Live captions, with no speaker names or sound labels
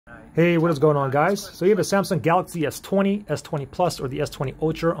Hey, what is going on, guys? So you have a Samsung Galaxy S20, S20 Plus, or the S20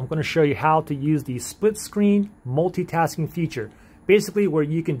 Ultra. I'm going to show you how to use the split screen multitasking feature. Basically where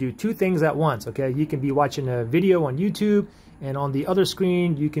you can do two things at once, okay? You can be watching a video on YouTube, and on the other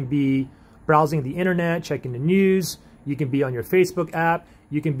screen you can be browsing the internet, checking the news. You can be on your Facebook app.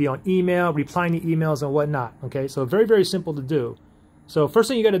 You can be on email, replying to emails and whatnot, okay? So very, very simple to do. So first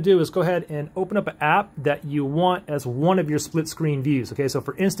thing you got to do is go ahead and open up an app that you want as one of your split screen views. Okay, so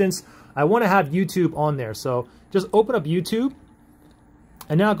for instance, I want to have YouTube on there. So just open up YouTube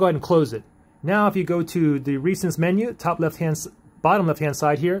and now go ahead and close it. Now if you go to the recents menu, bottom left hand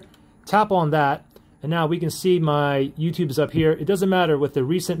side here, tap on that, and now we can see my YouTube is up here. It doesn't matter with the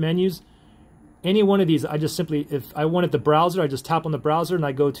recent menus. Any one of these, I just simply, if I wanted the browser, I just tap on the browser and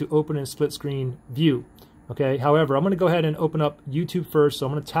I go to open in split screen view. Okay, however, I'm going to go ahead and open up YouTube first. So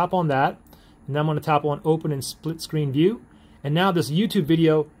I'm going to tap on that, and then I'm going to tap on open in split screen view. And now this YouTube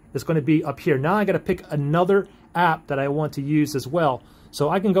video is going to be up here. Now I got to pick another app that I want to use as well. So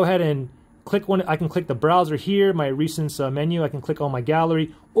I can go ahead and click one. I can click the browser here, my recents menu. I can click on my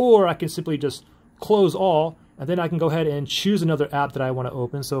gallery, or I can simply just close all, and then I can go ahead and choose another app that I want to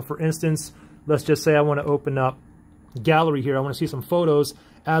open. So for instance, let's just say I want to open up gallery here. I want to see some photos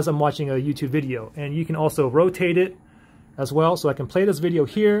as I'm watching a YouTube video, and you can also rotate it as well. So I can play this video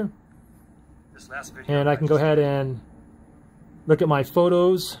here, and I can go ahead and look at my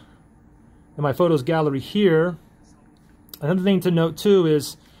photos in my photos gallery here. Another thing to note too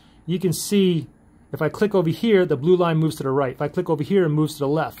is you can see if I click over here, the blue line moves to the right. If I click over here, it moves to the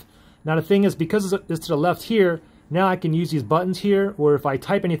left. Now the thing is, because it's to the left here, now I can use these buttons here, or if I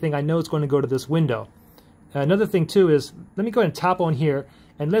type anything, I know it's going to go to this window. Another thing too is, let me go ahead and tap on here,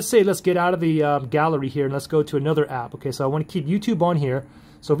 and let's get out of the gallery here, and let's go to another app. Okay, so I want to keep YouTube on here.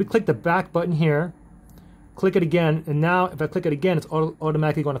 So if we click the back button here, click it again, and now if I click it again, it's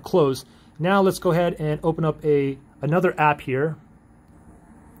automatically going to close. Now let's go ahead and open up another app here.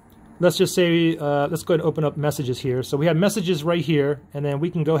 Let's just say, let's go ahead and open up messages here. So we have messages right here, and then we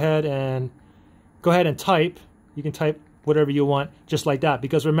can go ahead and type. You can type whatever you want, just like that.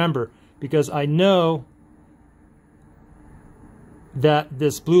 Because remember, because I know that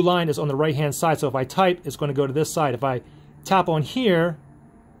this blue line is on the right hand side, so if I type, it's going to go to this side. If I tap on here,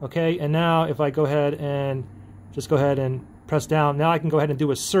 okay, and now if I go ahead and just go ahead and press down, now I can go ahead and do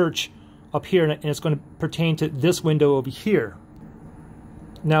a search up here, and it's going to pertain to this window over here.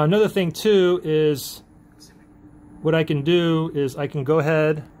 Now another thing too is, what I can do is I can go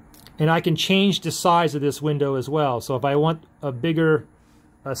ahead and I can change the size of this window as well. So if I want a bigger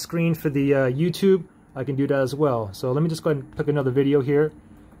screen for the YouTube, I can do that as well. So let me just go ahead and pick another video here.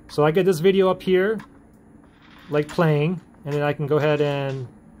 So I get this video up here, like playing, and then I can go ahead and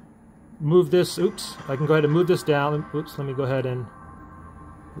move this. Oops, I can go ahead and move this down. Oops, let me go ahead and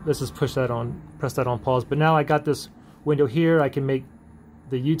let's just press that on pause. But now I got this window here. I can make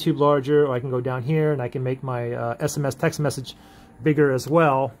the YouTube larger, or I can go down here and I can make my SMS text message bigger as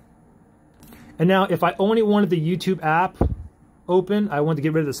well. And now if I only wanted the YouTube app open, I want to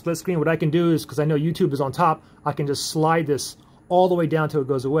get rid of the split screen, what I can do is, because I know YouTube is on top, I can just slide this all the way down till it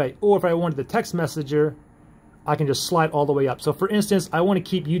goes away. Or if I wanted the text messenger, I can just slide all the way up. So for instance, I want to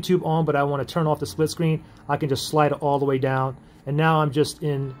keep YouTube on, but I want to turn off the split screen. I can just slide it all the way down, and now I'm just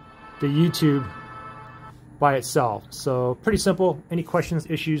in the YouTube by itself. So pretty simple. Any questions,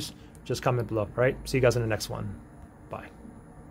 issues, just comment below. All right, see you guys in the next one.